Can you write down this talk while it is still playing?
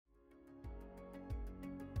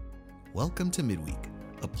Welcome to Midweek,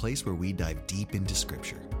 a place where we dive deep into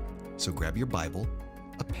Scripture. So grab your Bible,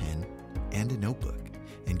 a pen, and a notebook,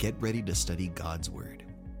 and get ready to study God's Word.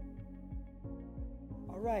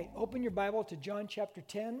 All right, open your Bible to John chapter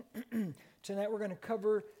 10. Tonight we're going to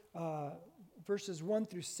cover verses 1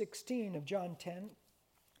 through 16 of John 10.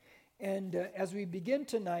 And as we begin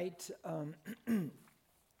tonight,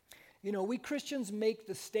 we Christians make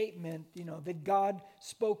the statement, that God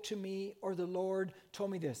spoke to me or the Lord told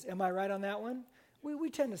me this. Am I right on that one? We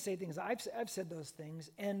tend to say things. I've said those things.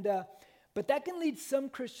 But that can lead some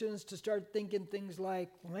Christians to start thinking things like,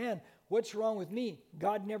 man, what's wrong with me?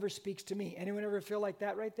 God never speaks to me. Anyone ever feel like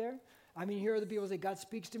that right there? I mean, you hear other people say, God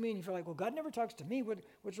speaks to me, and you feel like, well, God never talks to me.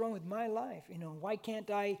 What's wrong with my life? Why can't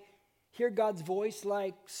I hear God's voice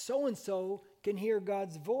like so-and-so can hear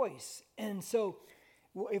God's voice? And so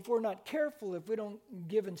if we're not careful, if we don't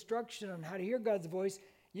give instruction on how to hear God's voice,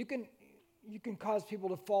 you can cause people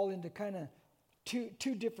to fall into kind of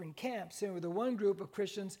two different camps. And with the one group of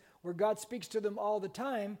Christians where God speaks to them all the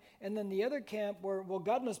time, and then the other camp where, well,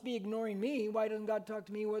 God must be ignoring me. Why doesn't God talk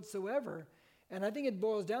to me whatsoever? And I think it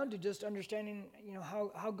boils down to just understanding,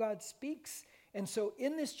 how God speaks. And so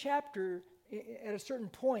in this chapter, at a certain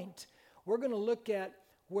point, we're going to look at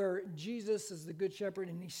where Jesus is the good shepherd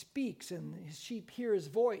and he speaks and his sheep hear his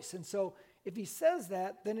voice. And so if he says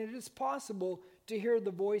that, then it is possible to hear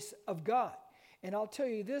the voice of God. And I'll tell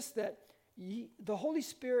you this, that the Holy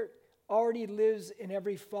Spirit already lives in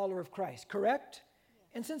every follower of Christ, correct?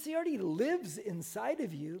 Yeah. And since he already lives inside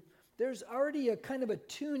of you, there's already a kind of a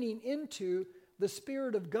tuning into the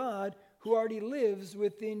Spirit of God who already lives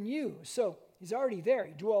within you. So he's already there.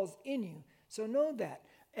 He dwells in you. So know that.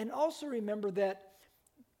 And also remember that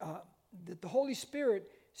the Holy Spirit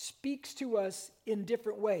speaks to us in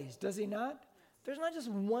different ways, does he not? There's not just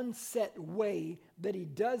one set way that he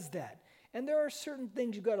does that. And there are certain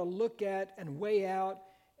things you've got to look at and weigh out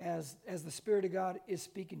as the Spirit of God is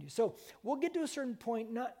speaking to you. So we'll get to a certain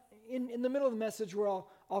point, not in the middle of the message, where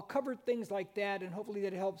I'll cover things like that, and hopefully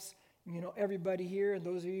that helps everybody here, and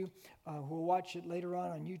those of you who will watch it later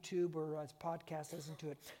on YouTube or as podcast, listen to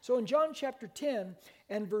it. So in John chapter 10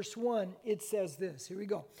 and verse 1, it says this. Here we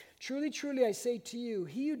go. Truly, truly, I say to you,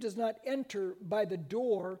 he who does not enter by the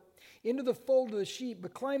door into the fold of the sheep,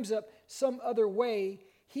 but climbs up some other way,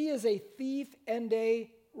 he is a thief and a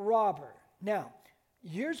robber. Now,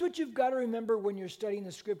 here's what you've got to remember when you're studying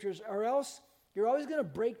the scriptures, or else you're always going to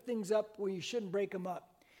break things up where you shouldn't break them up.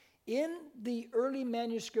 In the early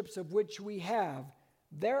manuscripts of which we have,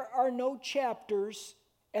 there are no chapters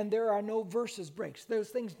and there are no verses breaks. Those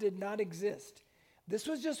things did not exist. This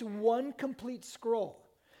was just one complete scroll.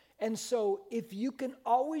 And so if you can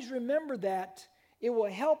always remember that, it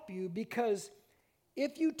will help you, because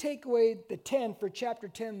if you take away the 10 for chapter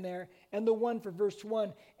 10 there and the 1 for verse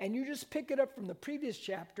 1, and you just pick it up from the previous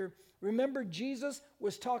chapter, remember Jesus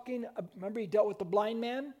was talking, remember he dealt with the blind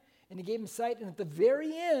man? And he gave him sight. And at the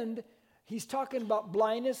very end, he's talking about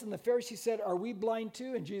blindness. And the Pharisees said, are we blind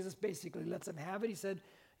too? And Jesus basically lets them have it. He said,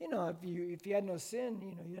 if you had no sin,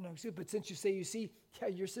 you had no sin. But since you say you see, yeah,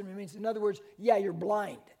 your sin remains. In other words, yeah, you're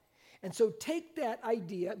blind. And so take that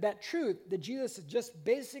idea, that truth that Jesus has just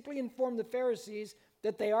basically informed the Pharisees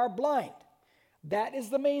that they are blind. That is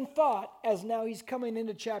the main thought as now he's coming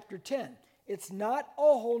into chapter 10. It's not a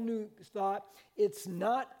whole new thought. It's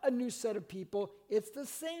not a new set of people. It's the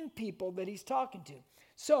same people that he's talking to.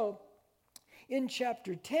 So in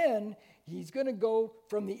chapter 10, he's going to go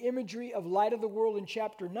from the imagery of light of the world in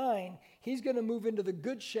chapter 9. He's going to move into the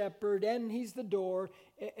good shepherd, and he's the door,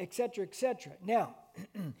 etc., etc. Now,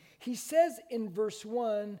 he says in verse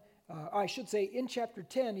 1, I should say in chapter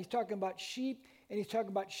 10, he's talking about sheep and he's talking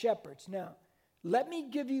about shepherds. Now, let me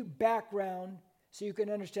give you background so you can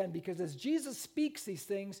understand, because as Jesus speaks these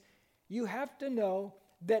things, you have to know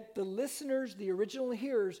that the listeners, the original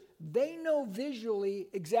hearers, they know visually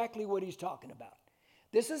exactly what he's talking about.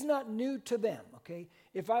 This is not new to them, okay?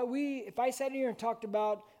 If I sat here and talked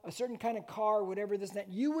about a certain kind of car, whatever this and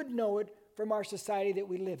that, you would know it from our society that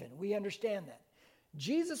we live in. We understand that.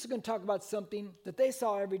 Jesus is going to talk about something that they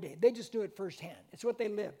saw every day. They just knew it firsthand. It's what they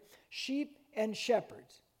live. Sheep and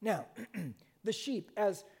shepherds. Now, the sheep,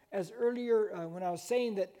 as earlier when I was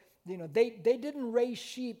saying that, they didn't raise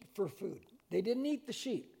sheep for food. They didn't eat the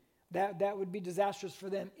sheep. That would be disastrous for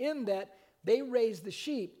them, in that they raised the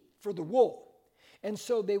sheep for the wool. And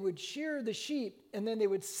so they would shear the sheep and then they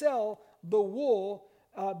would sell the wool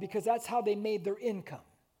because that's how they made their income.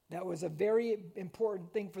 That was a very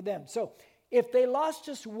important thing for them. So if they lost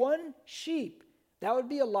just one sheep, that would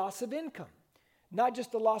be a loss of income. Not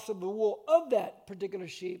just the loss of the wool of that particular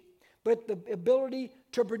sheep, but the ability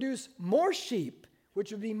to produce more sheep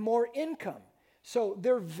which would be more income. So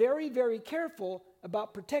they're very, very careful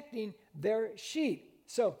about protecting their sheep.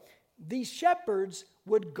 So these shepherds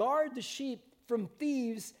would guard the sheep from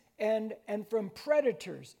thieves and from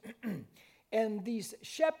predators. And these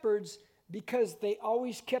shepherds, because they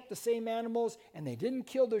always kept the same animals and they didn't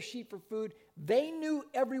kill their sheep for food, they knew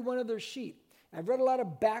every one of their sheep. I've read a lot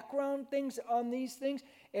of background things on these things,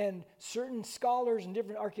 and certain scholars and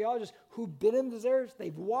different archaeologists who've been in those areas,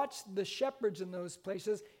 they've watched the shepherds in those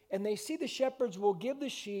places, and they see the shepherds will give the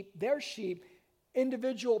sheep, their sheep,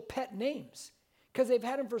 individual pet names, because they've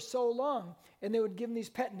had them for so long, and they would give them these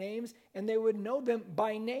pet names, and they would know them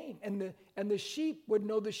by name, and the sheep would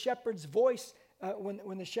know the shepherd's voice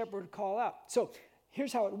when the shepherd would call out. So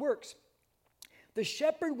here's how it works. The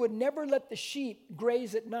shepherd would never let the sheep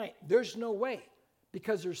graze at night. There's no way,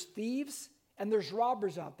 because there's thieves and there's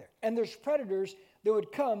robbers out there, and there's predators that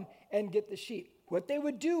would come and get the sheep. What they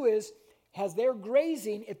would do is, as they're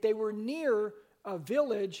grazing, if they were near a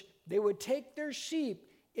village, they would take their sheep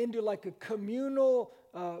into like a communal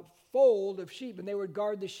fold of sheep, and they would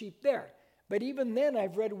guard the sheep there. But even then,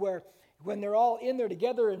 I've read where when they're all in there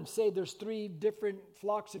together and say there's 3 different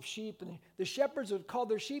flocks of sheep, and the shepherds would call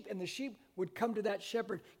their sheep, and the sheep would come to that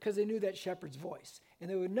shepherd because they knew that shepherd's voice, and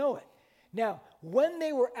they would know it. Now, when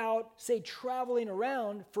they were out, say, traveling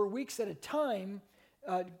around for weeks at a time,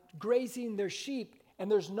 grazing their sheep, and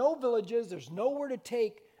there's no villages, there's nowhere to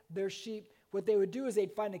take their sheep, what they would do is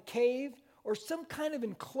they'd find a cave or some kind of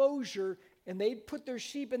enclosure, and they'd put their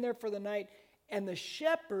sheep in there for the night, and the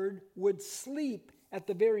shepherd would sleep at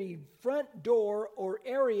the very front door or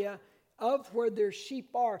area of where their sheep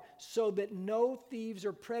are, so that no thieves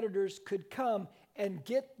or predators could come and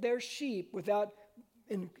get their sheep without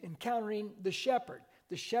encountering the shepherd.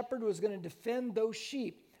 The shepherd was going to defend those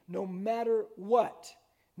sheep no matter what.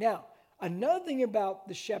 Now, another thing about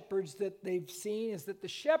the shepherds that they've seen is that the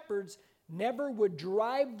shepherds never would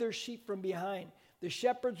drive their sheep from behind. The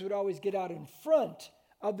shepherds would always get out in front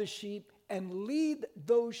of the sheep and lead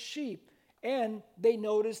those sheep. And they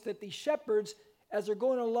noticed that the shepherds, as they're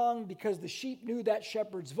going along, because the sheep knew that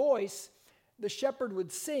shepherd's voice, the shepherd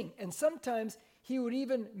would sing. And sometimes he would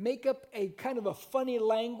even make up a kind of a funny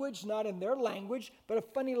language, not in their language, but a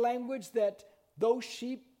funny language that those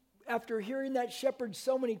sheep, after hearing that shepherd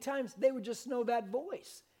so many times, they would just know that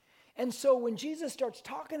voice. And so when Jesus starts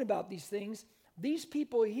talking about these things, these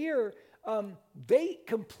people here, they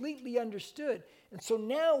completely understood. And so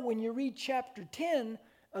now when you read chapter 10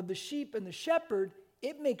 of the sheep and the shepherd,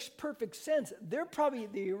 it makes perfect sense. They're probably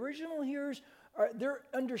the original hearers, they're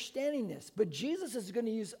understanding this. But Jesus is going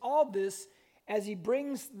to use all this as he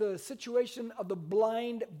brings the situation of the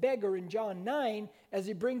blind beggar in John 9, as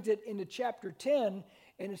he brings it into chapter 10.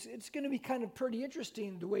 And it's going to be kind of pretty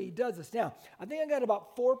interesting the way he does this. Now, I think I got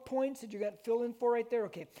about 4 points that you got to fill in for right there.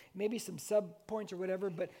 Okay, maybe some sub-points or whatever.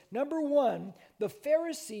 But number 1, the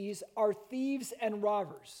Pharisees are thieves and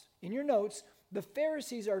robbers. In your notes, the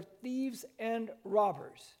Pharisees are thieves and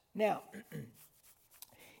robbers. Now,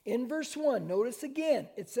 in verse 1, notice again,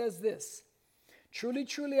 it says this: "Truly,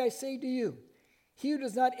 truly, I say to you, he who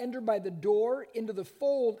does not enter by the door into the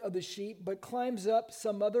fold of the sheep, but climbs up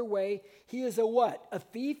some other way, he is a" what? A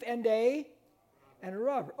thief and a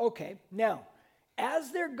robber. Okay, now,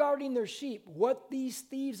 as they're guarding their sheep, what these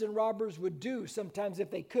thieves and robbers would do, sometimes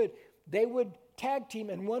if they could, they would tag team,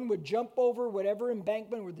 and one would jump over whatever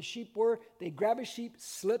embankment where the sheep were. They'd grab a sheep,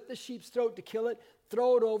 slit the sheep's throat to kill it,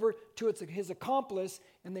 throw it over to his accomplice,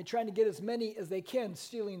 and they're trying to get as many as they can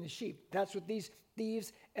stealing the sheep. That's what these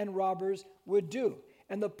thieves and robbers would do.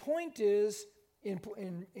 And the point is,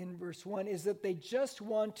 in verse 1, is that they just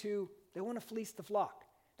want to fleece the flock.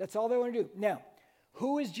 That's all they want to do. Now,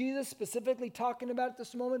 who is Jesus specifically talking about at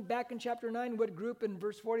this moment? Back in chapter 9, what group in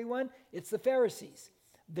verse 41? It's the Pharisees.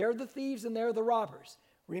 They're the thieves and they're the robbers.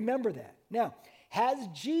 Remember that. Now, has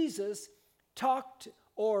Jesus talked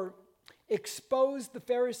or exposed the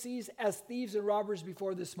Pharisees as thieves and robbers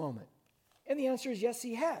before this moment? And the answer is yes,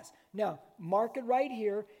 he has. Now, mark it right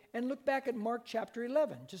here and look back at Mark chapter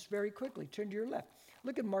 11. Just very quickly, turn to your left.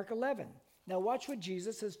 Look at Mark 11. Now, watch what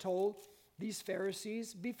Jesus has told these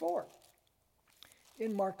Pharisees before.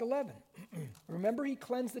 In Mark 11. Remember, he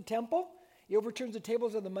cleansed the temple. He overturns the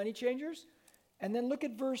tables of the money changers. And then look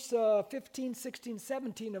at verse 15, 16,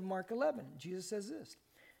 17 of Mark 11. Jesus says this: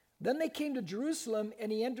 "Then they came to Jerusalem,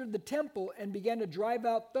 and he entered the temple and began to drive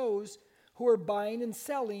out those who were buying and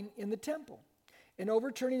selling in the temple, and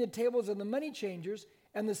overturning the tables of the money changers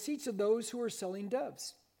and the seats of those who were selling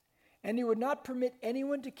doves. And he would not permit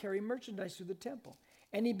anyone to carry merchandise through the temple.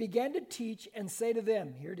 And he began to teach and say to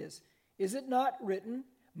them," here it is it not written,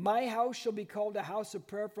 My house shall be called a house of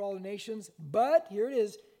prayer for all the nations. But, here it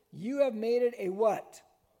is, you have made it a what?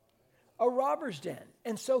 A robber's den.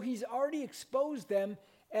 And so he's already exposed them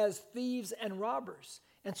as thieves and robbers.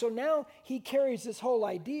 And so now he carries this whole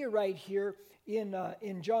idea right here in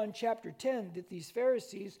John chapter 10 that these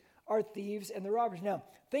Pharisees are thieves and the robbers. Now,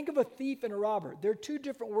 think of a thief and a robber. They're two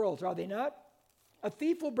different worlds, are they not? A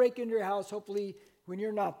thief will break into your house, hopefully, when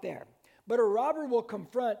you're not there. But a robber will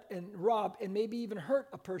confront and rob and maybe even hurt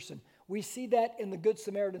a person. We see that in the Good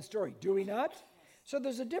Samaritan story, do we not? So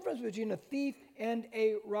there's a difference between a thief and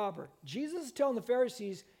a robber. Jesus is telling the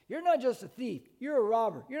Pharisees, you're not just a thief, you're a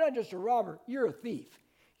robber. You're not just a robber, you're a thief.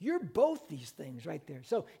 You're both these things right there.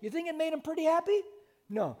 So you think it made them pretty happy?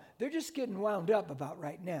 No, they're just getting wound up about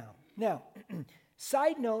right now. Now,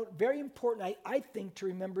 side note, very important, I think, to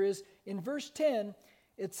remember is in verse 10,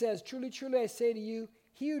 it says, truly, truly, I say to you,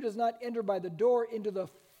 he who does not enter by the door into the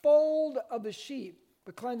fold of the sheep,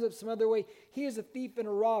 but climbs up some other way, he is a thief and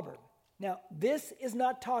a robber. Now, this is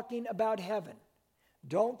not talking about heaven.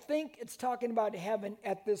 Don't think it's talking about heaven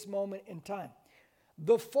at this moment in time.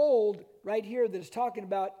 The fold right here that it's talking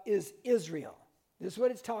about is Israel. This is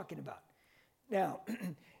what it's talking about. Now,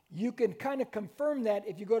 you can kind of confirm that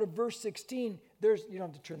if you go to verse 16. You don't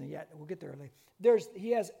have to turn there yet. We'll get there later.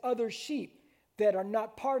 He has other sheep that are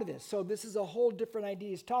not part of this. So this is a whole different idea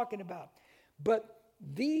he's talking about. But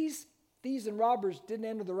these thieves and robbers didn't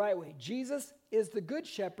enter the right way. Jesus is the good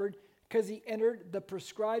shepherd because he entered the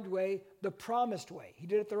prescribed way, the promised way. He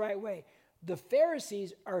did it the right way. The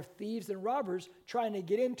Pharisees are thieves and robbers trying to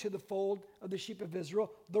get into the fold of the sheep of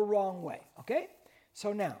Israel the wrong way. Okay?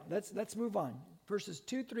 So now, let's move on. Verses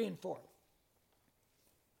 2, 3, and 4.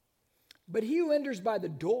 But he who enters by the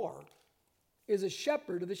door is a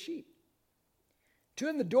shepherd of the sheep. To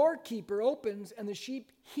him the doorkeeper opens, and the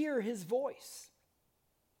sheep hear his voice.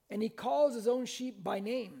 And he calls his own sheep by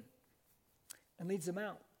name and leads them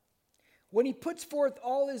out. When he puts forth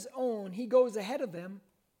all his own, he goes ahead of them,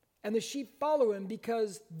 and the sheep follow him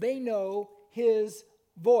because they know his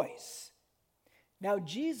voice. Now,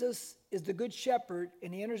 Jesus is the good shepherd,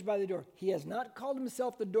 and he enters by the door. He has not called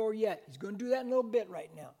himself the door yet. He's going to do that in a little bit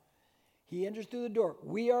right now. He enters through the door.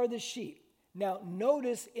 We are the sheep. Now,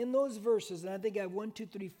 notice in those verses, and I think I have 1, 2,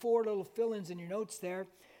 3, 4 little fill-ins in your notes there,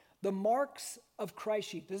 the marks of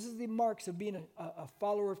Christ's sheep. This is the marks of being a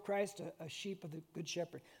follower of Christ, a sheep of the good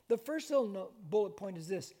shepherd. The first little bullet point is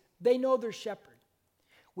this. They know their shepherd.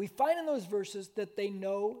 We find in those verses that they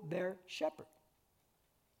know their shepherd.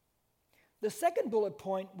 The second bullet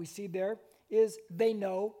point we see there is they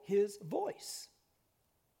know his voice.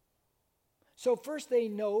 So first they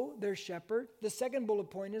know their shepherd. The second bullet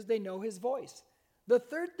point is they know his voice. The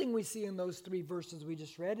third thing we see in those three verses we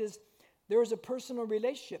just read is there is a personal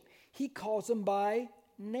relationship. He calls them by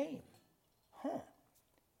name.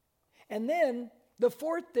 And then the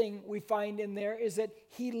fourth thing we find in there is that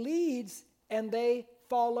he leads and they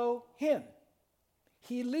follow him.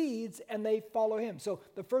 He leads and they follow him. So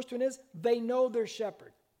the first one is they know their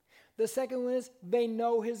shepherd. The second one is they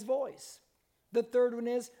know his voice. The third one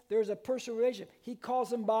is there's a personal relationship. He calls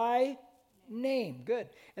them by name. Good.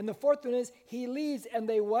 And the fourth one is he leads and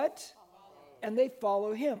they what? Follow. And they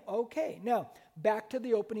follow him. Okay. Now, back to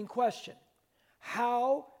the opening question.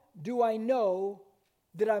 How do I know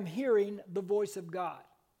that I'm hearing the voice of God?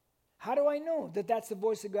 How do I know that that's the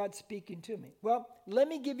voice of God speaking to me? Well, let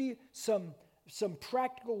me give you some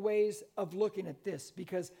practical ways of looking at this,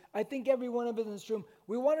 because I think every one of us in this room,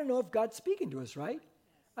 we want to know if God's speaking to us, right?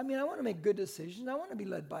 I mean, I want to make good decisions. I want to be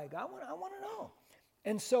led by God. I want to know.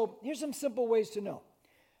 And so here's some simple ways to know.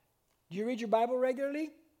 Do you read your Bible regularly?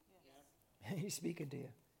 Yes. He's speaking to you.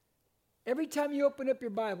 Every time you open up your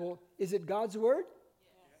Bible, is it God's word?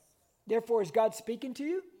 Yes. Therefore, is God speaking to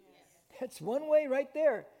you? Yes. That's one way right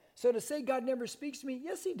there. So to say God never speaks to me,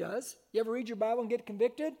 yes, he does. You ever read your Bible and get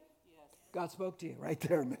convicted? Yes. God spoke to you right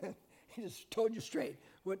there, man. He just told you straight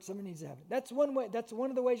what someone needs to have. That's one way. That's one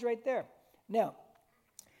of the ways right there. Now,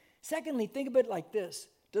 secondly, think of it like this.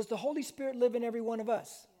 Does the Holy Spirit live in every one of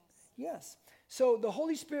us? Yes. So the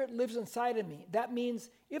Holy Spirit lives inside of me. That means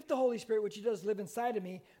if the Holy Spirit, which he does, live inside of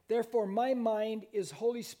me, therefore my mind is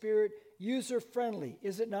Holy Spirit user-friendly.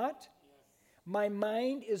 Is it not? Yes. My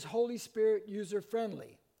mind is Holy Spirit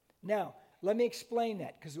user-friendly. Now, let me explain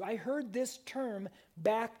that, because I heard this term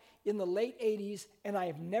back in the late 80s, and I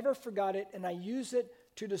have never forgot it, and I use it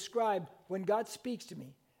to describe when God speaks to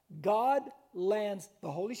me. God lands,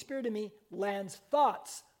 the Holy Spirit in me, lands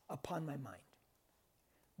thoughts upon my mind.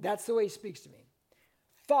 That's the way he speaks to me.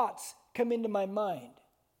 Thoughts come into my mind.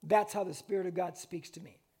 That's how the Spirit of God speaks to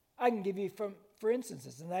me. I can give you for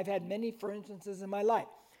instances, and I've had many for instances in my life.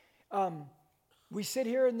 We sit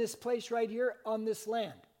here in this place right here on this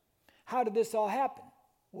land. How did this all happen?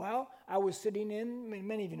 Well, I was sitting in,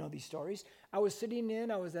 many of you know these stories. I was at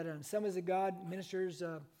a Assemblies of God Ministers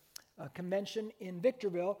convention in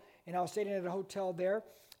Victorville, and I was staying at a hotel there,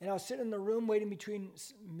 and I was sitting in the room waiting between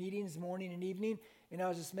meetings, morning and evening, and I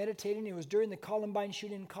was just meditating. It was during the Columbine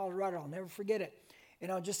shooting in Colorado. I'll never forget it.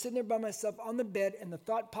 And I was just sitting there by myself on the bed, and the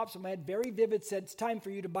thought pops in my head, very vivid, said, it's time for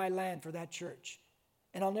you to buy land for that church.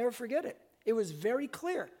 And I'll never forget it. It was very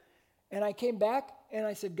clear. And I came back, and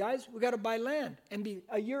I said, guys, we got to buy land. And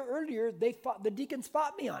a year earlier, the deacons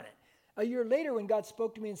fought me on it. A year later, when God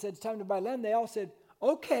spoke to me and said, it's time to buy land, they all said,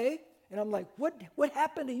 okay. And I'm like, what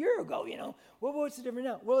happened a year ago, you know? What's the difference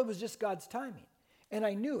now? Well, it was just God's timing. And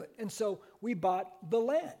I knew it. And so we bought the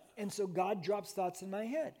land. And so God drops thoughts in my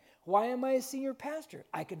head. Why am I a senior pastor?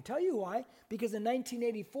 I can tell you why. Because in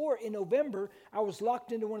 1984, in November, I was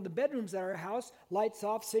locked into one of the bedrooms at our house, lights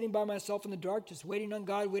off, sitting by myself in the dark, just waiting on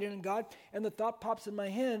God. And the thought pops in my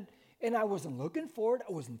head, and I wasn't looking for it.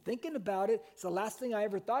 I wasn't thinking about it. It's the last thing I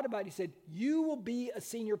ever thought about. He said, you will be a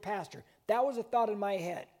senior pastor. That was a thought in my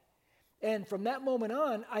head. And from that moment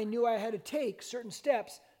on, I knew I had to take certain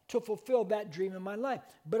steps to fulfill that dream in my life.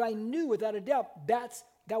 But I knew without a doubt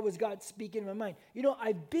that was God speaking in my mind. You know,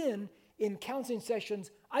 I've been in counseling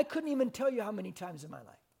sessions, I couldn't even tell you how many times in my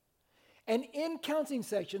life. And in counseling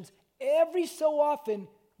sessions, every so often,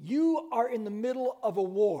 you are in the middle of a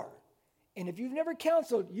war. And if you've never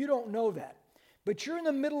counseled, you don't know that. But you're in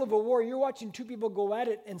the middle of a war, you're watching two people go at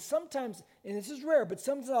it, and sometimes, and this is rare, but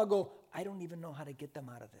sometimes I'll go, I don't even know how to get them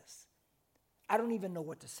out of this. I don't even know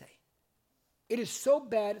what to say. It is so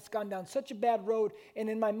bad, it's gone down such a bad road, and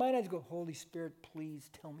in my mind I just go, Holy Spirit, please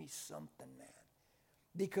tell me something, man.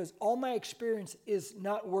 Because all my experience is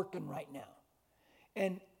not working right now.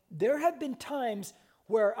 And there have been times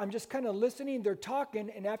where I'm just kind of listening, they're talking,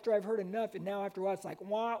 and after I've heard enough, and now after a while it's like,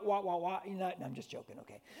 wah, wah, wah, wah. You know, I'm just joking,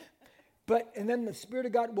 okay. And then the Spirit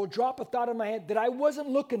of God will drop a thought in my head that I wasn't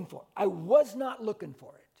looking for. I was not looking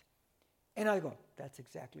for it. And I go, that's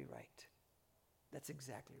exactly right. That's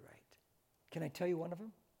exactly right. Can I tell you one of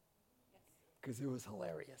them? Because it was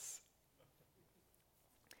hilarious.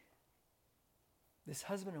 This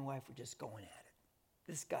husband and wife were just going at it.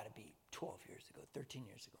 This has got to be 12 years ago, 13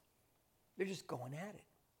 years ago. They're just going at it.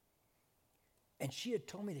 And she had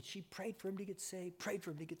told me that she prayed for him to get saved,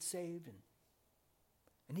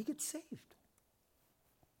 and he gets saved.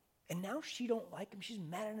 And now she don't like him. She's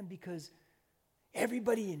mad at him because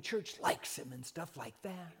everybody in church likes him and stuff like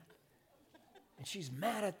that. And she's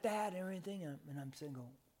mad at that and everything. And I'm saying,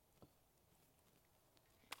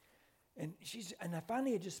 and I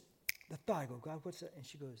finally just, the thought, I go, God, what's that? And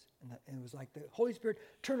she goes, and it was like the Holy Spirit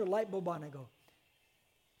turned a light bulb on. I go,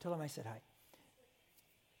 tell him I said hi.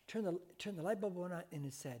 Turn the light bulb on, and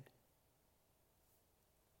it said,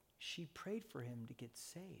 she prayed for him to get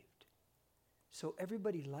saved. So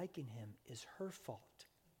everybody liking him is her fault.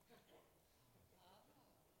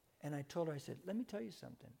 And I told her, I said, let me tell you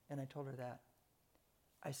something. And I told her that.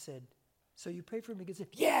 I said, so you prayed for him to get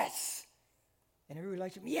saved? Yes! And everybody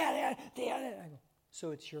likes him. Yeah. I go,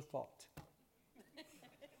 so it's your fault.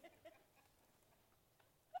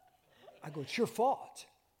 I go, it's your fault.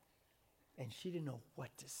 And she didn't know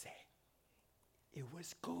what to say. It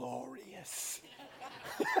was glorious.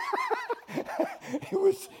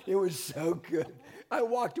 It was so good. I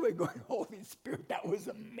walked away going, Holy Spirit, that was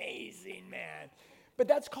amazing, man. But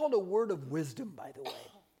that's called a word of wisdom, by the way.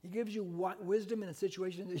 He gives you wisdom in a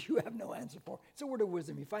situation that you have no answer for. It's a word of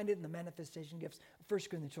wisdom. You find it in the manifestation gifts, 1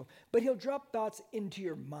 Corinthians 12. But he'll drop thoughts into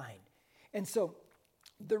your mind. And so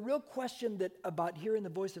the real question about hearing the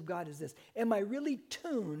voice of God is this. Am I really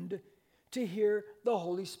tuned to hear the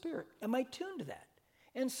Holy Spirit? Am I tuned to that?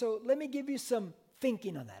 And so let me give you some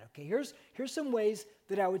thinking on that, okay? Here's some ways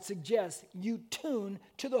that I would suggest you tune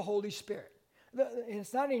to the Holy Spirit. And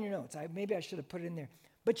it's not in your notes. Maybe I should have put it in there.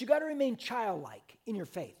 But you got to remain childlike in your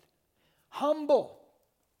faith. Humble,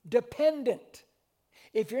 dependent.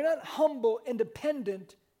 If you're not humble and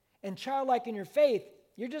dependent and childlike in your faith,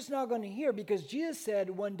 you're just not going to hear, because Jesus said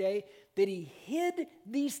one day that he hid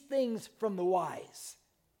these things from the wise.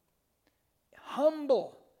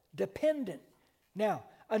 Humble, dependent. Now,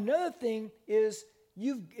 another thing is,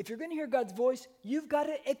 if you're going to hear God's voice, you've got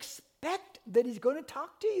to expect that he's going to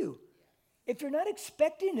talk to you. If you're not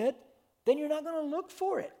expecting it, then you're not going to look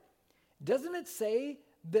for it. Doesn't it say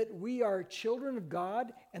that we are children of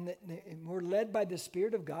God and that we're led by the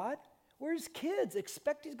Spirit of God? We're his kids.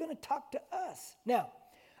 Expect he's going to talk to us. Now,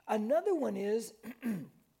 another one is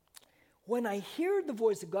when I hear the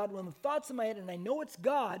voice of God, when the thoughts in my head and I know it's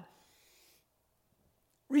God,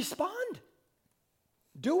 respond.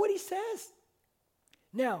 Do what he says.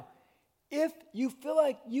 Now, if you feel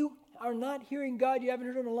like you are not hearing God, you haven't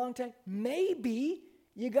heard him in a long time, maybe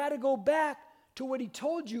you got to go back to what he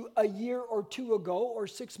told you a year or two ago or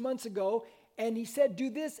 6 months ago, and he said, do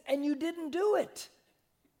this, and you didn't do it.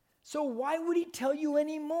 So why would he tell you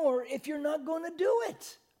anymore if you're not going to do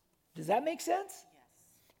it? Does that make sense? Yes.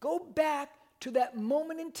 Go back to that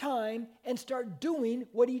moment in time and start doing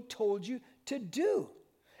what he told you to do.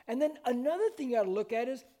 And then another thing you got to look at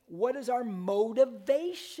is, what is our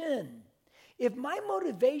motivation? If my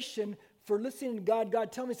motivation for listening to God,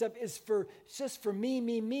 God tell me stuff, is just for me,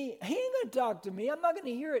 he ain't going to talk to me. I'm not going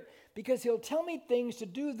to hear it, because he'll tell me things to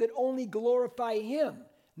do that only glorify him,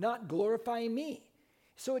 not glorify me.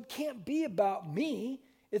 So it can't be about me.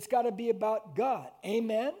 It's got to be about God.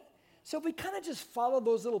 Amen? So if we kind of just follow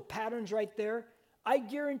those little patterns right there, I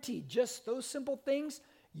guarantee just those simple things,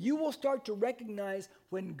 you will start to recognize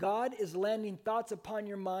when God is landing thoughts upon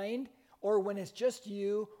your mind, or when it's just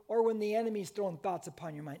you, or when the enemy's throwing thoughts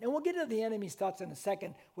upon your mind. And we'll get to the enemy's thoughts in a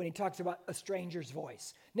second when he talks about a stranger's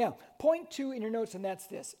voice. Now, point 2 in your notes, and that's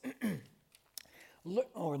this.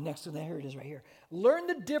 Next to that, here it is right here. Learn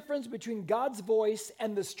the difference between God's voice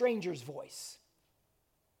and the stranger's voice.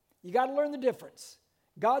 You got to learn the difference.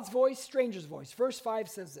 God's voice, stranger's voice. Verse 5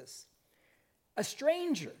 says this. A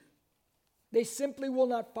stranger they simply will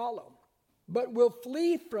not follow, but will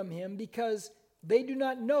flee from him because they do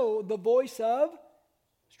not know the voice of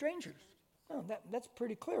strangers. Oh, that's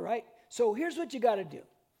pretty clear, right? So here's what you got to do.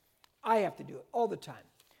 I have to do it all the time.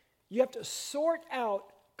 You have to sort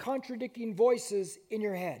out contradicting voices in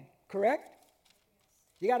your head, correct?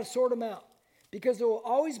 You got to sort them out, because there will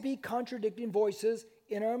always be contradicting voices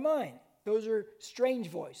in our mind. Those are strange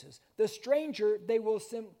voices. The stranger, they will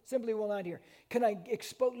simply will not hear. Can I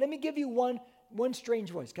expose? Let me give you one strange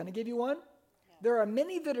voice. Can I give you one? Yeah. There are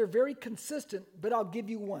many that are very consistent, but I'll give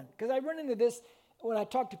you one. Because I run into this when I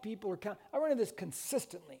talk to people. I run into this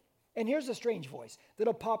consistently. And here's a strange voice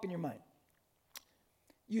that'll pop in your mind.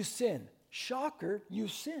 You sin. Shocker, you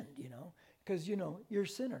sinned, because, you're a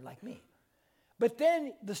sinner like me. But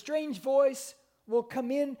then the strange voice will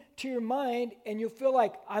come in to your mind, and you'll feel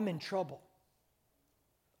like, I'm in trouble.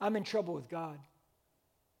 I'm in trouble with God.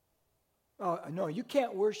 Oh, no, you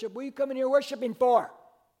can't worship. What are you coming here worshiping for?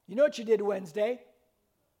 You know what you did Wednesday.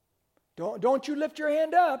 Don't you lift your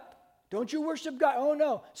hand up. Don't you worship God. Oh,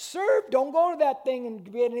 no. Serve. Don't go to that thing and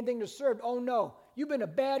get anything to serve. Oh, no. You've been a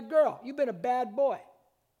bad girl. You've been a bad boy.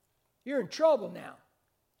 You're in trouble now.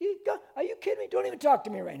 Are you kidding me? Don't even talk to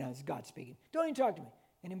me right now. This is God speaking. Don't even talk to me.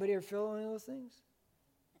 Anybody ever feel any of those things?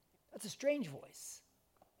 That's a strange voice.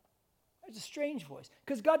 That's a strange voice.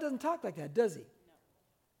 Because God doesn't talk like that, does he? No.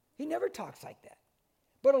 He never talks like that.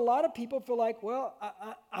 But a lot of people feel like, well,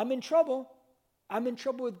 I'm in trouble. I'm in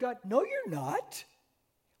trouble with God. No, you're not.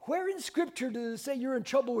 Where in Scripture does it say you're in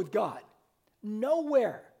trouble with God?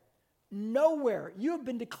 Nowhere. Nowhere. You have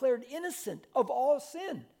been declared innocent of all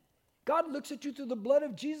sin. God looks at you through the blood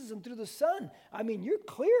of Jesus and through the Son. I mean, you're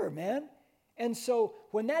clear, man. And so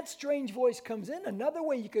when that strange voice comes in, another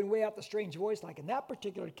way you can weigh out the strange voice, like in that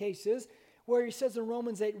particular case, is where he says in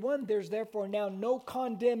Romans 8:1, there's therefore now no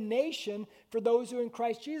condemnation for those who are in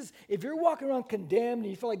Christ Jesus. If you're walking around condemned and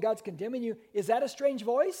you feel like God's condemning you, is that a strange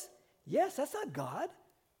voice? Yes, that's not God.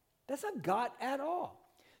 That's not God at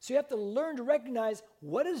all. So you have to learn to recognize,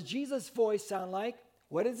 what does Jesus' voice sound like?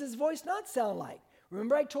 What does his voice not sound like?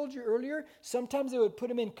 Remember I told you earlier, sometimes they would put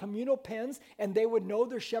them in communal pens and they would know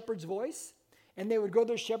their shepherd's voice. And they would go to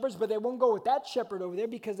their shepherds, but they won't go with that shepherd over there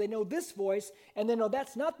because they know this voice, and they know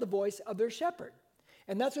that's not the voice of their shepherd.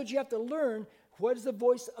 And that's what you have to learn. What is the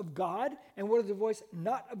voice of God, and what is the voice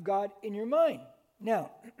not of God in your mind?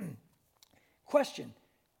 Now, question,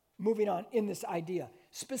 moving on in this idea.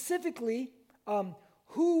 Specifically,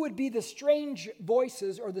 who would be the strange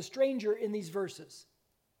voices or the stranger in these verses?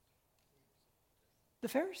 The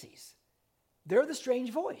Pharisees. They're the strange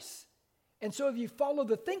voice. And so if you follow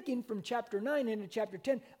the thinking from chapter 9 into chapter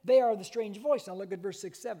 10, they are the strange voice. Now look at verse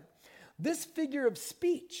 6, 7. This figure of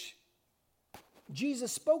speech,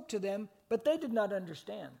 Jesus spoke to them, but they did not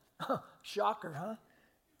understand. Shocker, huh?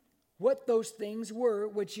 What those things were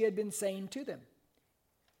which he had been saying to them.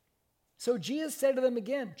 So Jesus said to them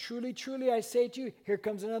again, truly, truly, I say to you, here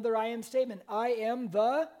comes another I am statement. I'm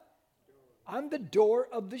the door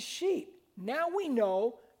of the sheep. Now we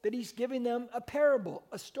know that he's giving them a parable,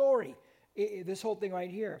 a story. This whole thing right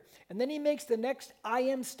here. And then he makes the next I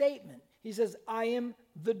am statement. He says, I am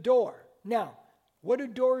the door. Now, what do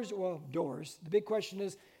doors, well, doors. The big question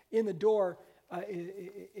is, in the door,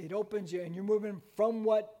 it opens you and you're moving from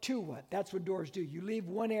what to what. That's what doors do. You leave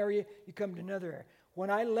one area, you come to another area. When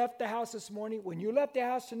I left the house this morning, when you left the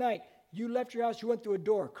house tonight, You left your house, you went through a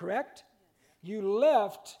door, correct? You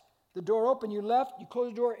left the door open, you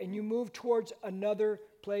closed the door, and you moved towards another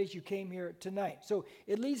place. You came here tonight. So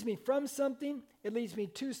it leads me from something, it leads me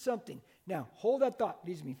to something. Now, hold that thought. It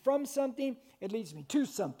leads me from something, it leads me to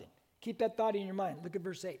something. Keep that thought in your mind. Look at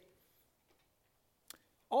verse 8.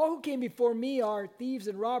 All who came before me are thieves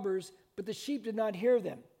and robbers, but the sheep did not hear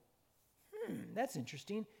them. That's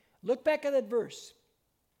interesting. Look back at that verse.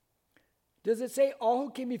 Does it say all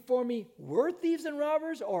who came before me were thieves and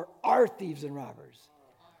robbers or are thieves and robbers?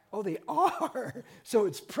 Oh, they are. So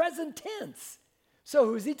it's present tense. So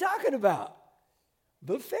who's he talking about?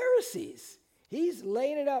 The Pharisees. He's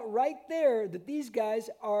laying it out right there that these guys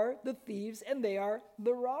are the thieves and they are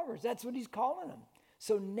the robbers. That's what he's calling them.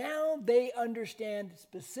 So now they understand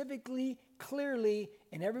specifically, clearly,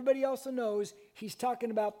 and everybody also knows he's talking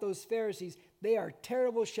about those Pharisees. They are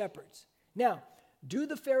terrible shepherds. Now, do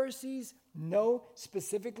the Pharisees know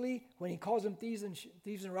specifically when he calls them thieves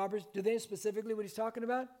and robbers? Do they know specifically what he's talking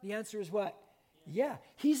about? The answer is what? Yeah,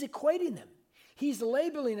 he's equating them. He's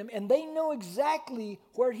labeling them, and they know exactly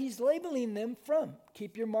where he's labeling them from.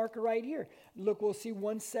 Keep your marker right here. Look, we'll see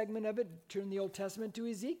one segment of it. Turn the Old Testament to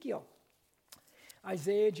Ezekiel.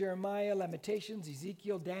 Isaiah, Jeremiah, Lamentations,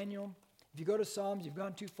 Ezekiel, Daniel. If you go to Psalms, you've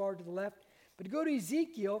gone too far to the left. But go to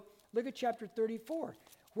Ezekiel, look at chapter 34,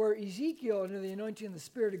 where Ezekiel, under the anointing of the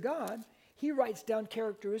Spirit of God, he writes down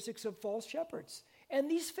characteristics of false shepherds. And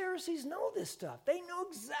these Pharisees know this stuff. They know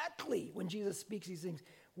exactly when Jesus speaks these things,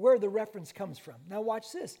 where the reference comes from. Now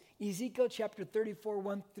watch this. Ezekiel chapter 34,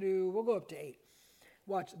 1 through, we'll go up to 8.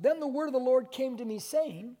 Watch. Then the word of the Lord came to me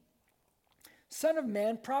saying, Son of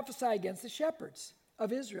man, prophesy against the shepherds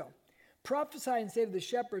of Israel. Prophesy and say to the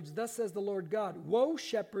shepherds, thus says the Lord God, woe,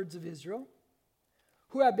 shepherds of Israel,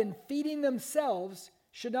 who have been feeding themselves.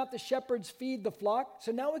 Should not the shepherds feed the flock?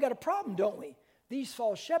 So now we got a problem, don't we? These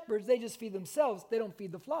false shepherds, they just feed themselves. They don't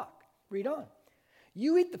feed the flock. Read on.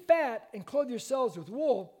 You eat the fat and clothe yourselves with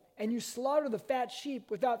wool, and you slaughter the fat sheep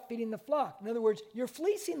without feeding the flock. In other words, you're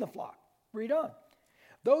fleecing the flock. Read on.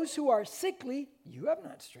 Those who are sickly, you have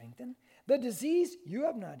not strengthened. The diseased, you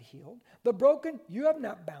have not healed. The broken, you have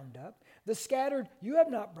not bound up. The scattered, you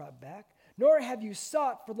have not brought back. Nor have you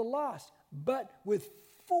sought for the lost. But with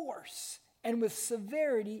force and with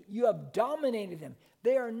severity, you have dominated them.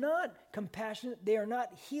 They are not compassionate. They are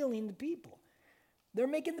not healing the people. They're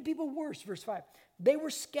making the people worse. Verse 5. They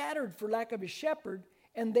were scattered for lack of a shepherd,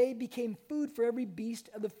 and they became food for every beast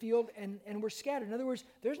of the field and were scattered. In other words,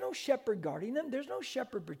 there's no shepherd guarding them. There's no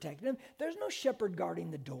shepherd protecting them. There's no shepherd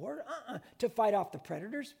guarding the door to fight off the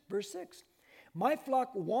predators. Verse 6. My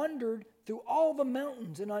flock wandered through all the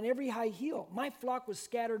mountains and on every high hill. My flock was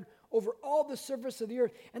scattered over all the surface of the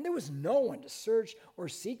earth, and there was no one to search or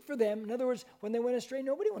seek for them. In other words, when they went astray,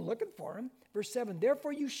 nobody went looking for them. Verse 7.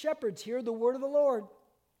 Therefore, you shepherds, hear the word of the Lord.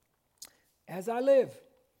 As I live,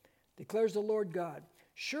 declares the Lord God,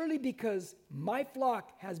 surely because my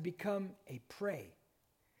flock has become a prey,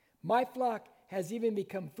 my flock has even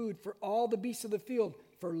become food for all the beasts of the field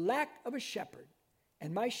for lack of a shepherd.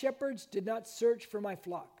 And my shepherds did not search for my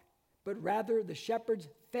flock, but rather the shepherds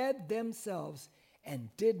fed themselves and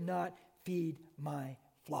did not feed my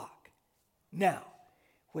flock. Now,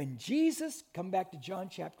 when Jesus, come back to John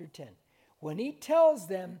chapter 10, when he tells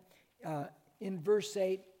them in verse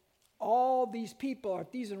 8, all these people are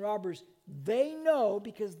thieves and robbers, they know,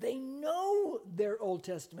 because they know their Old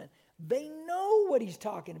Testament. They know what he's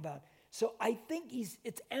talking about. So I think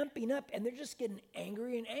it's amping up, and they're just getting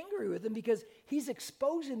angry and angry with him because he's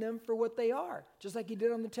exposing them for what they are, just like he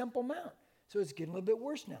did on the Temple Mount. So it's getting a little bit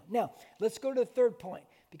worse now. Now, let's go to the third point,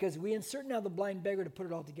 because we insert now the blind beggar to put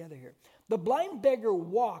it all together here. The blind beggar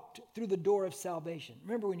walked through the door of salvation.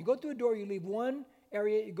 Remember, when you go through a door, you leave one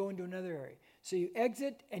area, you go into another area. So you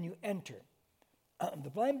exit and you enter.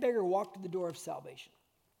 The blind beggar walked to the door of salvation.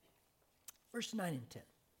 Verse 9 and 10.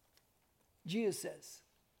 Jesus says,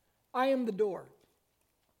 I am the door.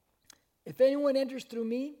 If anyone enters through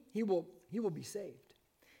me, he will be saved,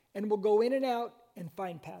 and will go in and out and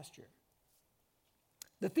find pasture.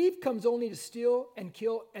 The thief comes only to steal and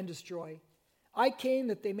kill and destroy. I came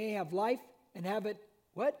that they may have life and have it,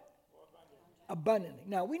 what? Abundantly.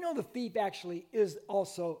 Now, we know the thief actually is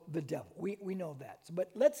also the devil. We know that.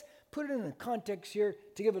 But let's put it in a context here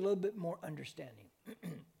to give it a little bit more understanding.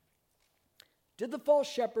 Did the false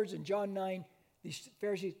shepherds in John 9, these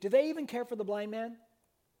Pharisees, did they even care for the blind man? No.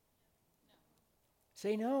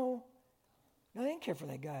 Say no. No, they didn't care for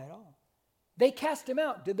that guy at all. They cast him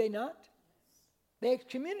out, did they not? They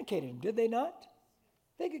excommunicated him, did they not?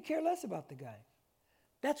 They could care less about the guy.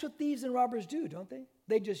 That's what thieves and robbers do, don't they?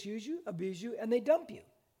 They just use you, abuse you, and they dump you.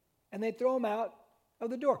 And they throw him out of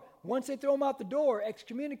the door. Once they throw him out the door,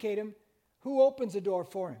 excommunicate him, who opens the door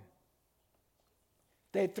for him?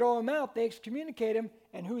 They throw him out, they excommunicate him,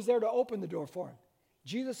 and who's there to open the door for him?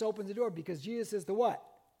 Jesus opens the door because Jesus is the what?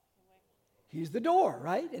 He's the door,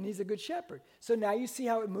 right? And he's a good shepherd. So now you see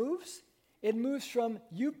how it moves? It moves from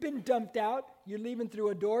you've been dumped out, you're leaving through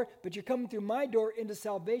a door, but you're coming through my door into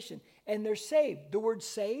salvation. And they're saved. The word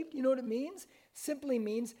saved, you know what it means? Simply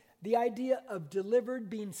means the idea of delivered,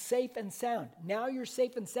 being safe and sound. Now you're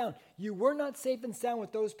safe and sound. You were not safe and sound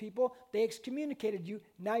with those people. They excommunicated you.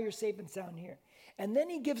 Now you're safe and sound here. And then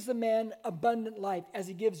he gives the man abundant life as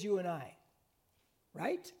he gives you and I.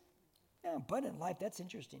 Right? Yeah, abundant life, that's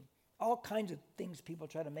interesting. All kinds of things people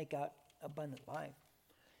try to make out abundant life.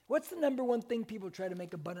 What's the number one thing people try to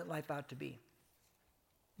make abundant life out to be?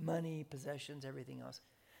 Money, possessions, everything else.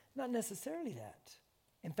 Not necessarily that.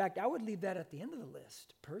 In fact, I would leave that at the end of the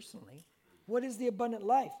list, personally. What is the abundant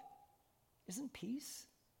life? Isn't peace?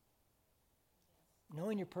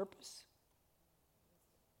 Knowing your purpose?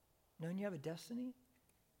 Knowing you have a destiny?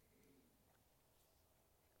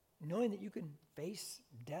 Knowing that you can face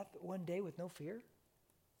death one day with no fear?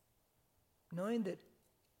 Knowing that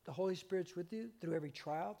the Holy Spirit's with you through every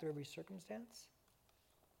trial, through every circumstance?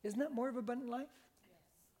 Isn't that more of abundant life? Yes.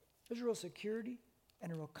 There's a real security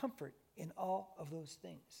and a real comfort in all of those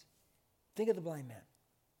things. Think of the blind man.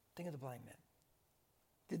 Think of the blind man.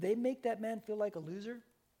 Did they make that man feel like a loser?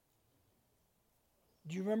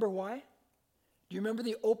 Do you remember why? Do you remember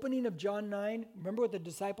the opening of John 9? Remember what the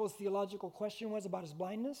disciples' theological question was about his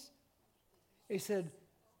blindness? They said,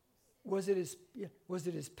 was it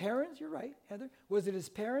his parents? You're right, Heather. Was it his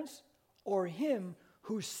parents or him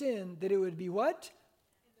who sinned that it would be what?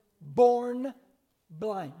 Born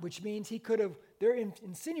blind, which means he could have, they're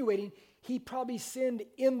insinuating he probably sinned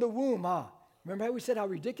in the womb, huh? Remember how we said how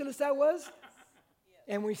ridiculous that was?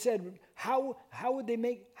 And we said, how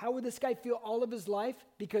would this guy feel all of his life?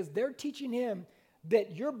 Because they're teaching him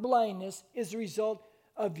that your blindness is the result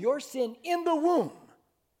of your sin in the womb.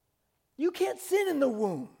 You can't sin in the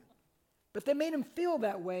womb. But they made him feel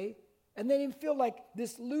that way, and they made him feel like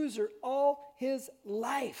this loser all his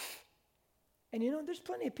life. And you know, there's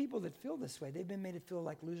plenty of people that feel this way. They've been made to feel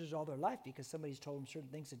like losers all their life because somebody's told them certain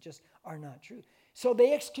things that just are not true. So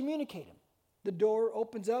they excommunicate him. The door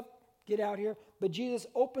opens up, get out here. But Jesus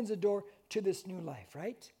opens the door to this new life,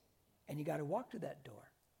 right? And you got to walk to that door.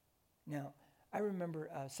 Now, I remember,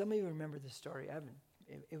 some of you remember this story.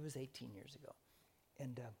 It was 18 years ago,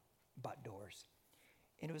 and about doors.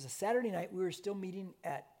 And it was a Saturday night. We were still meeting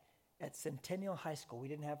at Centennial High School. We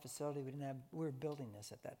didn't have a facility. We were building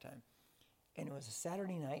this at that time. And it was a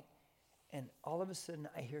Saturday night, and all of a sudden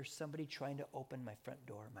I hear somebody trying to open my front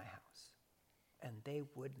door of my house. And they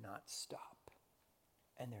would not stop.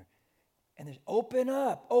 And there's open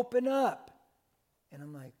up. And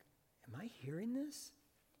I'm like, am I hearing this?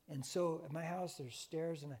 And so at my house there's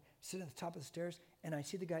stairs, and I sit at the top of the stairs, and I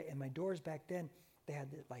see the guy, and my doors back then, they had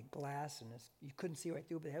like glass, and you couldn't see right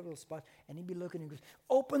through, but they had little spots. And he'd be looking, and he goes,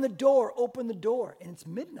 open the door. And it's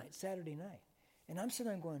midnight, Saturday night. And I'm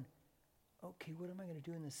sitting there going, okay, what am I going to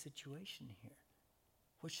do in this situation here?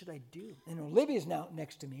 What should I do? And Olivia's now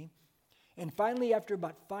next to me. And finally, after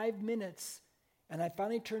about 5 minutes, and I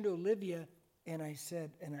finally turned to Olivia, and I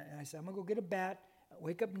said, I'm going to go get a bat,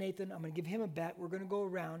 wake up Nathan, I'm going to give him a bat, we're going to go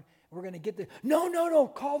around, we're going to get the, no,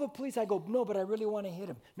 call the police. I go, no, but I really want to hit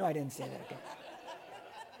him. No, I didn't say that. Okay.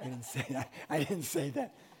 I didn't say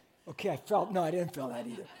that. Okay, I didn't feel that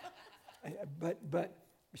either. But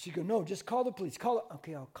she'd go, no, just call the police.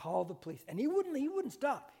 Okay, I'll call the police. And he wouldn't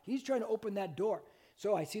stop. He's trying to open that door.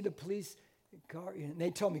 So I see the police car, and they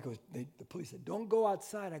told me, the police said, don't go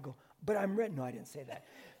outside. I go, but I'm ready. No, I didn't say that.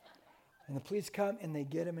 And the police come, and they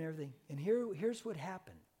get him and everything. And here's what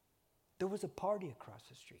happened. There was a party across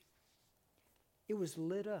the street. It was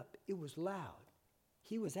lit up. It was loud.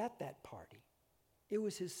 He was at that party. It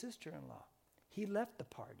was his sister-in-law. He left the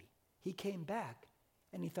party. He came back,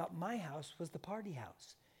 and he thought my house was the party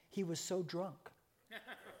house. He was so drunk. Oh,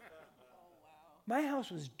 wow. My house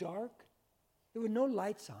was dark. There were no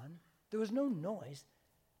lights on. There was no noise.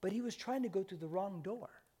 But he was trying to go through the wrong door.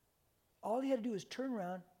 All he had to do was turn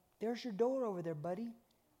around. There's your door over there, buddy.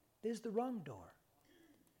 There's the wrong door.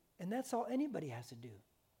 And that's all anybody has to do.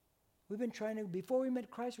 Before we met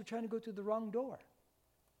Christ, we're trying to go through the wrong door.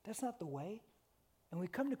 That's not the way. And we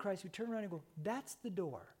come to Christ, we turn around and go, that's the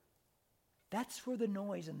door. That's where the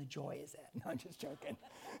noise and the joy is at. No, I'm just joking.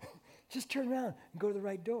 Just turn around and go to the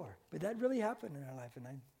right door. But that really happened in our life, and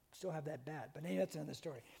I still have that bad. But anyway, that's another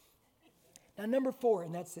story. Now, number 4,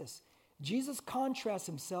 and that's this. Jesus contrasts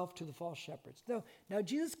himself to the false shepherds. Now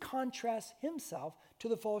Jesus contrasts himself to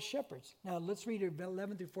the false shepherds. Now let's read it,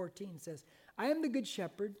 11 through 14. It says, I am the good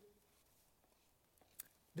shepherd.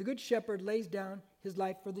 The good shepherd lays down his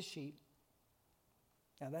life for the sheep.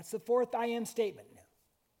 Now that's the fourth I am statement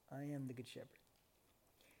now. I am the good shepherd.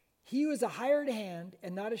 He who is a hired hand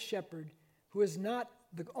and not a shepherd, who is not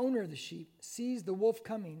the owner of the sheep, sees the wolf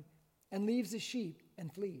coming and leaves the sheep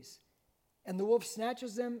and flees. And the wolf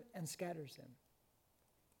snatches them and scatters them.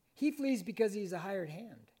 He flees because he's a hired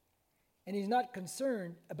hand, and he's not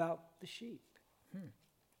concerned about the sheep.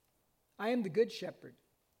 I am the good shepherd,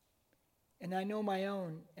 and I know my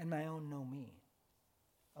own, and my own know me.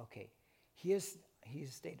 Okay, he has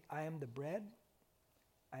stated, I am the bread,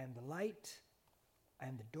 I am the light, I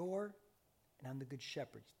am the door, and I'm the good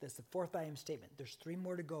shepherd. That's the fourth I am statement. There's three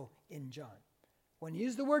more to go in John. When you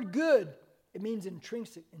use the word good, it means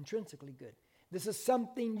intrinsically good. This is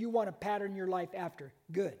something you want to pattern your life after.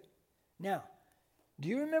 Good. Now, do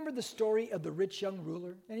you remember the story of the rich young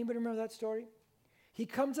ruler? Anybody remember that story? He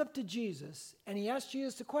comes up to Jesus, and he asks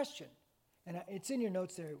Jesus a question. And it's in your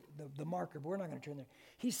notes there, the marker, but we're not going to turn there.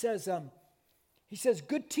 He says,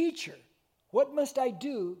 good teacher, what must I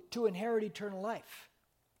do to inherit eternal life?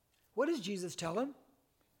 What does Jesus tell him?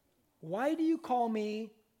 Why do you call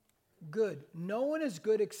me good? No one is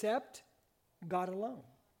good except God alone.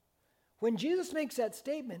 When Jesus makes that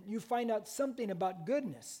statement, you find out something about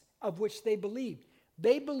goodness of which they believed.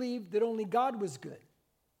 They believed that only God was good.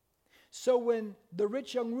 So when the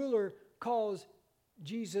rich young ruler calls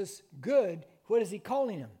Jesus good, what is he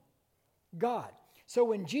calling him? God. So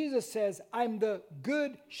when Jesus says, I'm the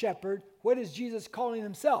good shepherd, what is Jesus calling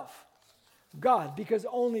himself? God, because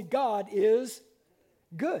only God is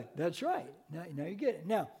good. That's right. Now you get it.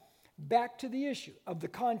 Now, back to the issue of the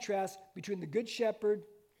contrast between the good shepherd,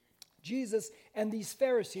 Jesus, and these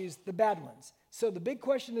Pharisees, the bad ones. So the big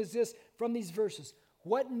question is this from these verses.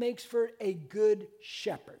 What makes for a good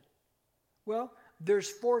shepherd? Well, there's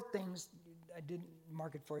four things. I didn't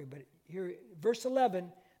mark it for you, but here, verse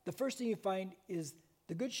 11, the first thing you find is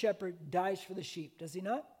the good shepherd dies for the sheep. Does he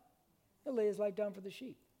not? He'll lay his life down for the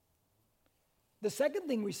sheep. The second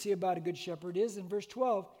thing we see about a good shepherd is in verse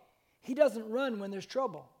 12, he doesn't run when there's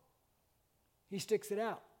trouble. He sticks it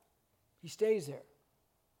out. He stays there.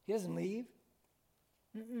 He doesn't leave.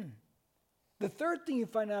 The third thing you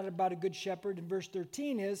find out about a good shepherd in verse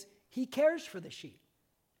 13 is he cares for the sheep.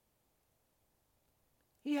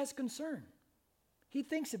 He has concern. He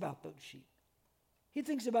thinks about those sheep. He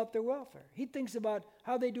thinks about their welfare. He thinks about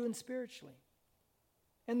how they're doing spiritually.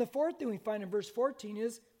 And the fourth thing we find in verse 14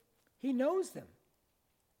 is he knows them.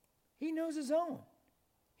 He knows his own.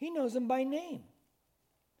 He knows them by name.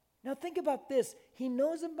 Now think about this. He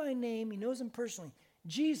knows them by name. He knows them personally.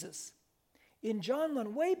 Jesus, in John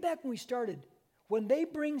 1, way back when we started, when they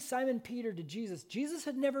bring Simon Peter to Jesus, Jesus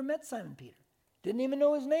had never met Simon Peter. Didn't even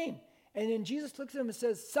know his name. And then Jesus looks at him and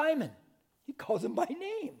says, Simon. He calls him by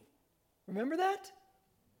name. Remember that?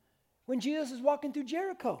 When Jesus is walking through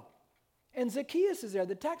Jericho, and Zacchaeus is there,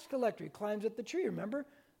 the tax collector. He climbs up the tree, remember?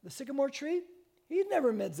 The sycamore tree? He'd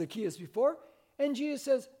never met Zacchaeus before. And Jesus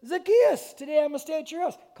says, Zacchaeus, today I must stay at your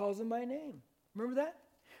house. Calls him by name. Remember that?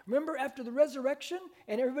 Remember after the resurrection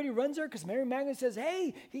and everybody runs there because Mary Magdalene says,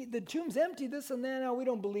 hey, the tomb's empty, this and that. Now we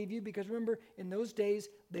don't believe you because remember, in those days,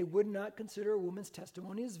 they would not consider a woman's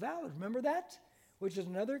testimony as valid. Remember that? Which is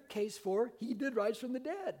another case for he did rise from the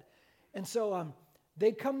dead. And so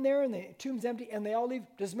they come there and the tomb's empty and they all leave.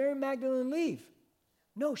 Does Mary Magdalene leave?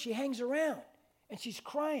 No, she hangs around and she's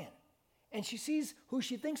crying. And she sees who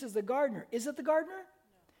she thinks is the gardener. Is it the gardener?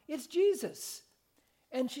 No. It's Jesus.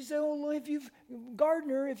 And she said, oh, if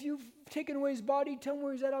you've taken away his body, tell me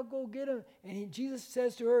where he's at, I'll go get him. And Jesus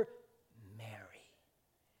says to her, Mary.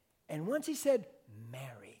 And once he said,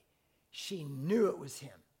 Mary, she knew it was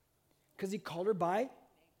him. Because he called her by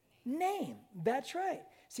name. That's right.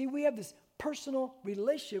 See, we have this personal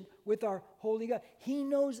relationship with our holy God. He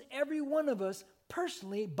knows every one of us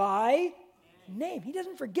personally by name. He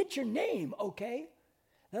doesn't forget your name, okay?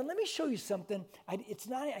 Now let me show you something. I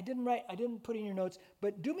didn't put it in your notes,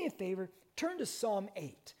 but do me a favor, turn to Psalm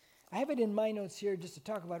 8. I have it in my notes here just to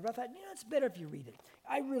talk about it, but I thought, it's better if you read it.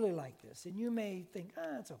 I really like this, and you may think,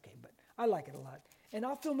 it's okay, but I like it a lot. And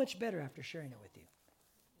I'll feel much better after sharing it with you.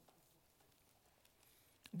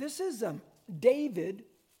 This is David,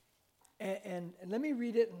 and let me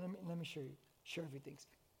read it, and let me share a few things.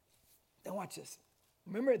 Now watch this.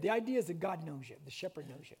 Remember, the idea is that God knows you. The shepherd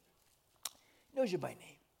knows you. He knows you by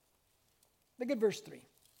name. Look at verse 3.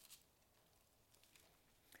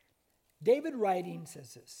 David writing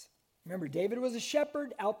says this. Remember, David was a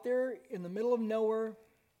shepherd out there in the middle of nowhere,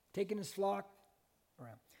 taking his flock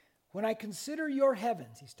around. When I consider your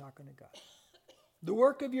heavens, he's talking to God, the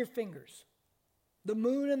work of your fingers, the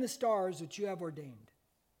moon and the stars that you have ordained.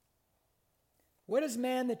 What is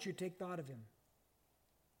man that you take thought of him?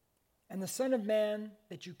 And the Son of Man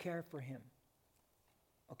that you care for him?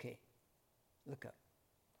 Okay, look up.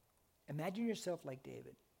 Imagine yourself like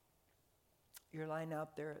David. You're lying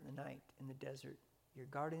out there at the night in the desert. You're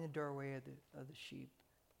guarding the doorway of the sheep,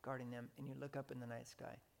 guarding them, and you look up in the night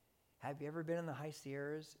sky. Have you ever been in the high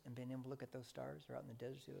Sierras and been able to look at those stars, or out in the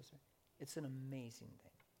desert see those stars? It's an amazing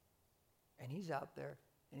thing. And he's out there,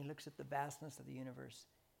 and he looks at the vastness of the universe,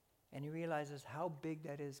 and he realizes how big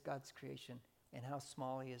that is, God's creation, and how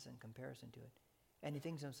small he is in comparison to it. And he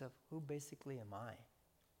thinks to himself, who basically am I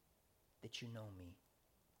that you know me?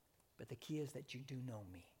 But the key is that you do know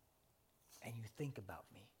me, and you think about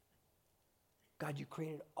me. God, you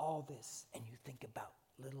created all this, and you think about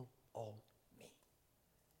little old me.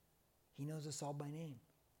 He knows us all by name,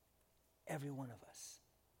 every one of us,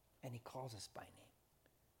 and he calls us by name.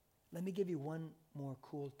 Let me give you one more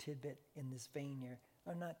cool tidbit in this vein here,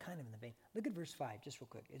 or not kind of in the vein. Look at verse 5, just real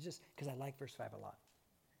quick. It's just because I like verse 5 a lot.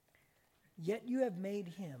 Yet you have made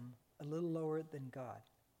him a little lower than God,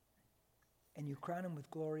 and you crown him with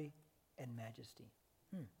glory and majesty.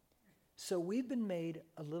 So we've been made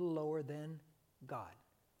a little lower than God,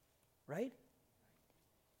 right?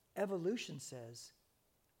 Evolution says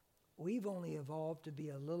we've only evolved to be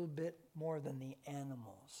a little bit more than the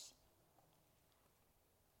animals.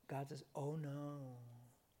 God says, oh no,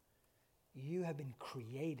 you have been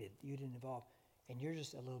created, you didn't evolve, and you're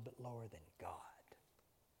just a little bit lower than God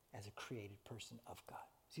as a created person of God.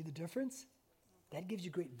 See the difference? That gives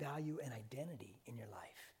you great value and identity in your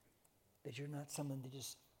life, that you're not someone that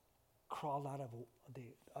just crawled out of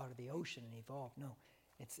the ocean and evolved. No,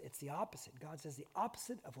 it's the opposite. God says the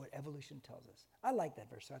opposite of what evolution tells us. I like that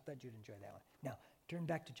verse, so I thought you'd enjoy that one. Now, turn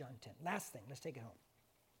back to John 10. Last thing, let's take it home.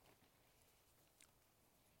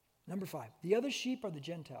 Number 5, the other sheep are the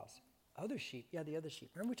Gentiles. Other sheep, yeah, the other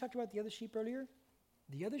sheep. Remember we talked about the other sheep earlier?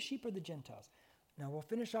 The other sheep are the Gentiles. Now we'll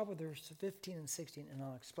finish off with verse 15 and 16, and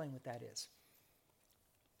I'll explain what that is.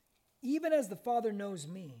 Even as the Father knows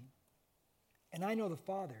me, and I know the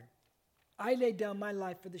Father, I lay down my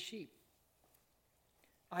life for the sheep.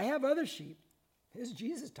 I have other sheep. This is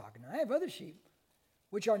Jesus talking. I have other sheep,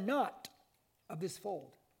 which are not of this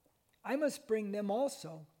fold. I must bring them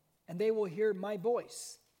also, and they will hear my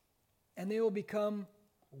voice, and they will become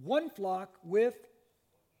one flock with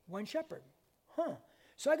one shepherd.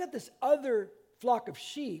 So I got this other flock of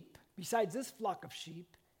sheep, besides this flock of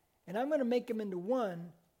sheep, and I'm going to make them into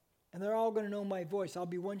one, and they're all going to know my voice. I'll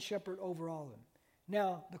be one shepherd over all of them.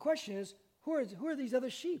 Now, the question is, who are these other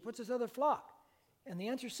sheep? What's this other flock? And the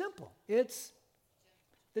answer is simple. It's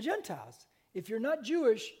the Gentiles. If you're not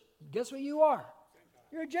Jewish, guess what you are?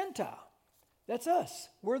 You're a Gentile. That's us.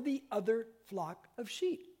 We're the other flock of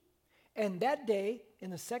sheep. And that day, in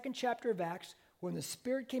the 2nd chapter of Acts, when the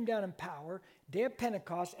Spirit came down in power, day of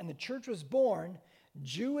Pentecost, and the church was born,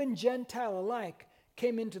 Jew and Gentile alike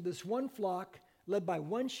came into this one flock led by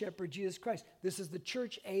one shepherd, Jesus Christ. This is the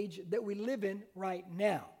church age that we live in right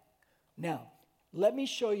now. Now, let me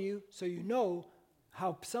show you so you know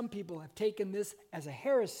how some people have taken this as a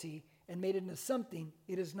heresy and made it into something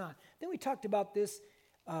it is not. Then we talked about this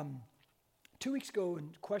 2 weeks ago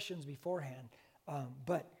in questions beforehand,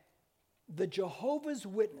 but the Jehovah's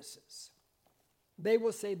Witnesses, they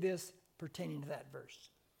will say this pertaining to that verse.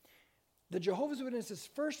 The Jehovah's Witnesses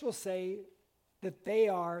first will say that they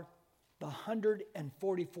are the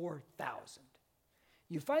 144,000.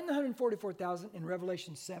 You find the 144,000 in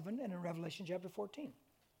Revelation 7 and in Revelation chapter 14.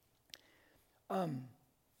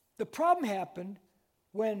 The problem happened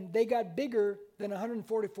when they got bigger than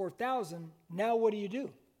 144,000. Now what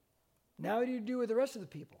do? Now what do you do with the rest of the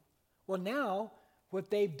people? Well, now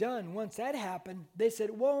what they've done, once that happened, they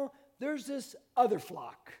said, well, there's this other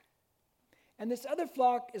flock. And this other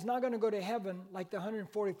flock is not going to go to heaven like the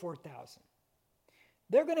 144,000.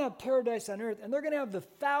 They're going to have paradise on earth, and they're going to have the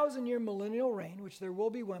 1,000-year millennial reign, which there will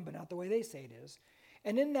be one, but not the way they say it is.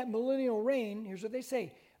 And in that millennial reign, here's what they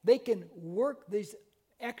say. They can work these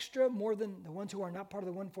extra, more than the ones who are not part of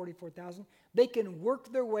the 144,000. They can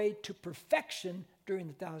work their way to perfection during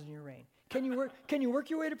the 1,000-year reign. Can you work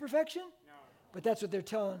your way to perfection? No. But that's what they're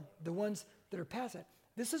telling the ones that are past that.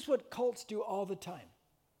 This is what cults do all the time.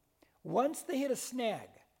 Once they hit a snag,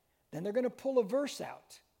 then they're going to pull a verse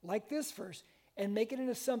out, like this verse, and make it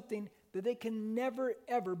into something that they can never,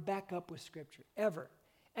 ever back up with Scripture, ever.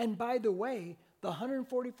 And by the way, the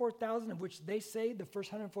 144,000 of which they say the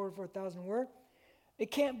first 144,000 were, it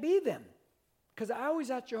can't be them. because I always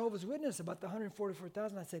asked Jehovah's Witness about the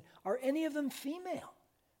 144,000. I said, are any of them female?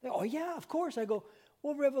 They go, oh, yeah, of course. I go,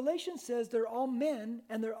 well, Revelation says they're all men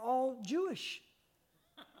and they're all Jewish.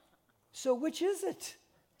 So which is it?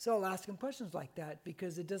 So I'll ask them questions like that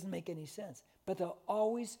because it doesn't make any sense. But they'll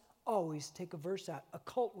always take a verse out. A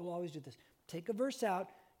cult will always do this. Take a verse out,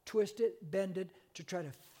 twist it, bend it to try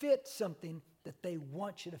to fit something that they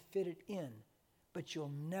want you to fit it in. But you'll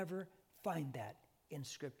never find that in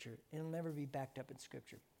Scripture. It'll never be backed up in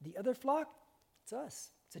Scripture. The other flock, it's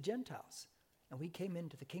us. It's the Gentiles. And we came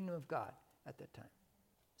into the kingdom of God at that time.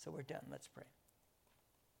 So we're done. Let's pray.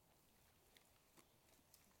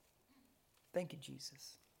 Thank you,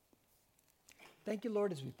 Jesus. Thank you,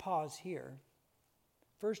 Lord, as we pause here.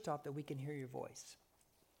 First off, that we can hear your voice.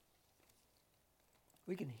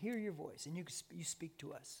 We can hear your voice, and you speak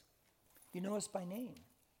to us. You know us by name.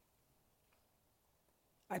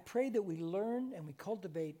 I pray that we learn and we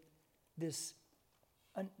cultivate this,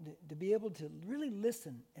 to be able to really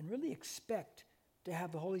listen and really expect to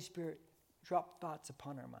have the Holy Spirit drop thoughts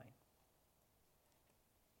upon our mind.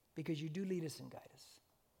 Because you do lead us and guide us.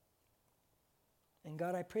 And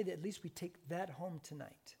God, I pray that at least we take that home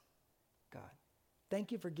tonight. God,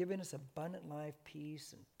 thank you for giving us abundant life,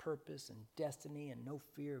 peace, and purpose, and destiny, and no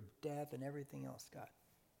fear of death and everything else, God.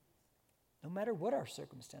 No matter what our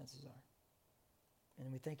circumstances are. And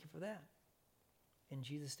we thank you for that. In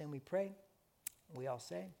Jesus' name we pray. We all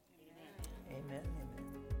say, amen. Amen. Amen.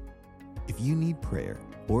 If you need prayer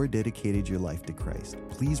or dedicated your life to Christ,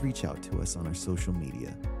 please reach out to us on our social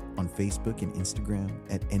media, on Facebook and Instagram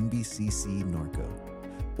at NBCC Norco,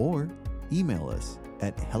 or email us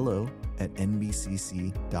at hello@nbcc.com.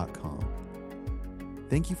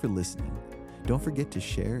 Thank you for listening. Don't forget to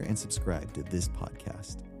share and subscribe to this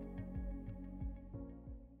podcast.